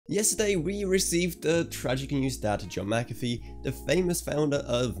Yesterday we received the tragic news that John McAfee, the famous founder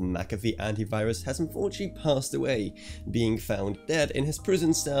of McAfee Antivirus, has unfortunately passed away, being found dead in his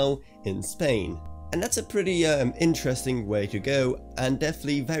prison cell in Spain. And that's a pretty interesting way to go, and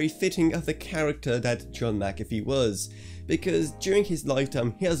definitely very fitting of the character that John McAfee was, because during his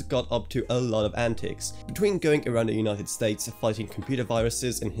lifetime he has got up to a lot of antics, between going around the United States fighting computer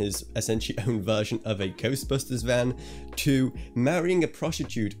viruses in his essentially own version of a Ghostbusters van, to marrying a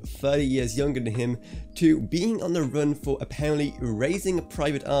prostitute 30 years younger than him, to being on the run for apparently raising a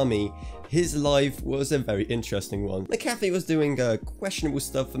private army. His life was a very interesting one. McAfee was doing questionable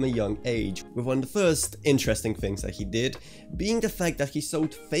stuff from a young age, with one of the first interesting things that he did being the fact that he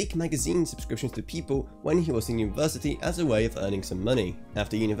sold fake magazine subscriptions to people when he was in university as a way of earning some money.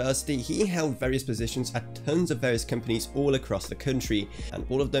 After university, he held various positions at tons of various companies all across the country, and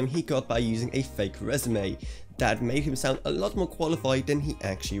all of them he got by using a fake resume that made him sound a lot more qualified than he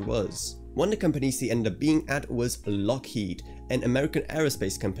actually was. One of the companies he ended up being at was Lockheed, an American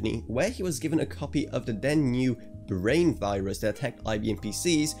aerospace company, where he was given a copy of the then new brain virus that attacked IBM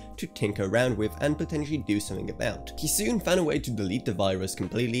PCs to tinker around with and potentially do something about. He soon found a way to delete the virus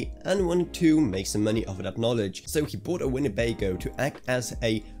completely and wanted to make some money off of that knowledge, so he bought a Winnebago to act as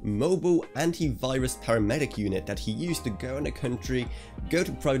a mobile antivirus paramedic unit that he used to go around the country, go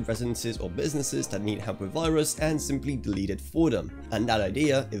to private residences or businesses that need help with virus, and simply delete it for them. And that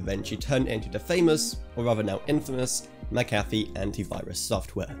idea eventually turned into the famous, or rather now infamous, McAfee Antivirus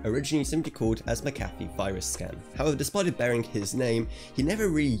software, originally simply called as McAfee Virus Scan. However, despite it bearing his name, he never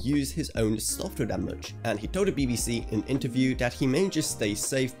really used his own software that much, and he told the BBC in an interview that he may just stay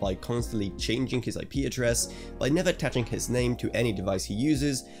safe by constantly changing his IP address, by never attaching his name to any device he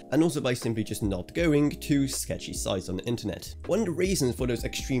uses, and also by simply just not going to sketchy sites on the internet. One of the reasons for those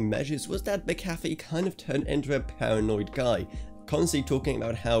extreme measures was that McAfee kind of turned into a paranoid guy, constantly talking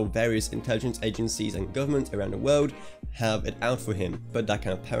about how various intelligence agencies and governments around the world have it out for him. But that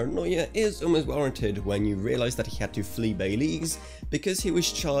kind of paranoia is almost warranted when you realize that he had to flee Belize because he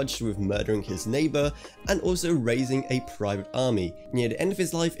was charged with murdering his neighbor and also raising a private army. Near the end of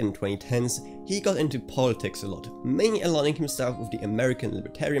his life in the 2010s, he got into politics a lot, mainly aligning himself with the American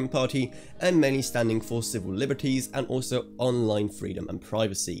Libertarian Party and mainly standing for civil liberties and also online freedom and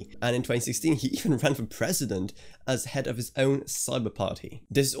privacy. And in 2016, he even ran for president as head of his own cyber party.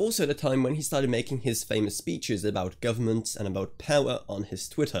 This is also the time when he started making his famous speeches about governments and about power on his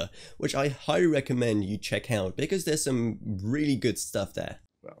Twitter, which I highly recommend you check out because there's some really good stuff there.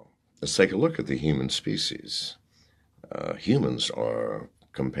 Well, let's take a look at the human species. Humans are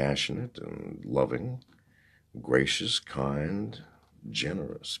compassionate and loving, gracious, kind,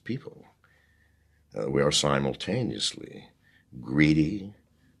 generous people. We are simultaneously greedy,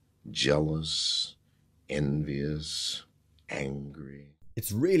 jealous, envious, angry.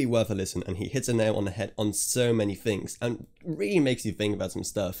 It's really worth a listen, and he hits a nail on the head on so many things and really makes you think about some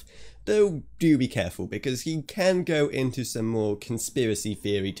stuff. Though do be careful, because he can go into some more conspiracy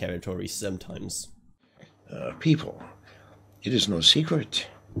theory territory sometimes. People, it is no secret.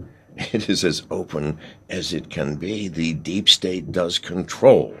 It is as open as it can be. The deep state does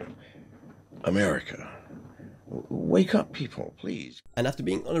control America. Wake up, people, please. And after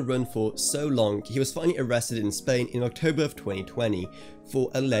being on a run for so long, he was finally arrested in Spain in October of 2020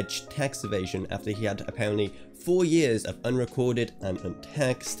 for alleged tax evasion after he had apparently 4 years of unrecorded and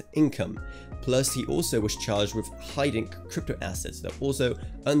untaxed income. Plus, he also was charged with hiding crypto assets that are also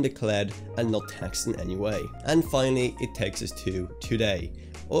undeclared and not taxed in any way. And finally, it takes us to today.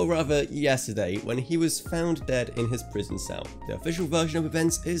 Or rather, yesterday, when he was found dead in his prison cell. The official version of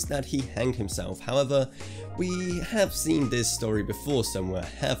events is that he hanged himself. However, we have seen this story before somewhere,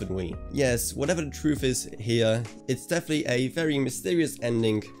 haven't we? Yes, whatever the truth is here, it's definitely a very mysterious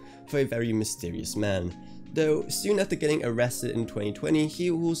ending for a very mysterious man. Though soon after getting arrested in 2020, he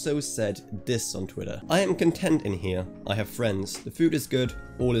also said this on Twitter: "I am content in here, I have friends, the food is good,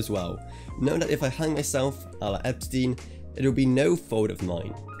 all is well. Know that if I hang myself, a la Epstein, it'll be no fault of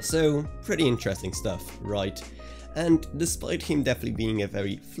mine." So, pretty interesting stuff, right? And despite him definitely being a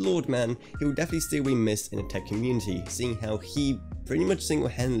very flawed man, he will definitely still be missed in the tech community, seeing how he pretty much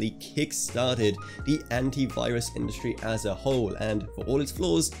single-handedly kick-started the antivirus industry as a whole, and for all its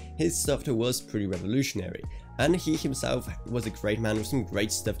flaws, his software was pretty revolutionary. And he himself was a great man with some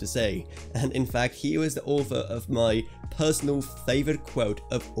great stuff to say, and in fact he was the author of my personal favourite quote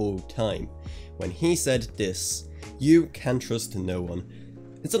of all time, when he said this: "You can trust no one."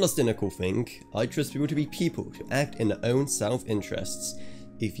 It's not a cynical thing. I trust people to be people, to act in their own self-interests.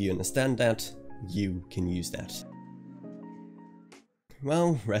 If you understand that, you can use that.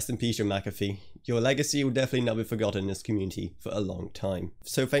 Well, rest in peace, John McAfee. Your legacy will definitely not be forgotten in this community for a long time.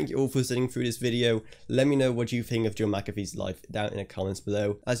 So thank you all for sitting through this video. Let me know what you think of John McAfee's life down in the comments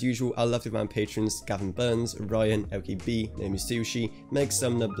below. As usual, I love to my patrons Gavin Burns, Ryan, LKB, Naomi Sushi, Meg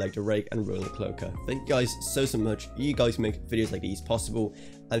Sumner, Blake the Rake, and Roland Cloaker. Thank you guys so much. You guys make videos like these possible.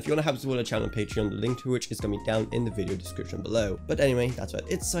 And if you want to help support the channel on Patreon, the link to which is going to be down in the video description below. But anyway, that's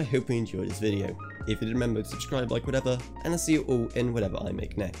about it, so I hope you enjoyed this video. If you did, remember to subscribe, like, whatever, and I'll see you all in whatever I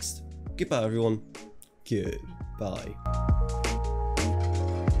make next. Goodbye everyone. Goodbye.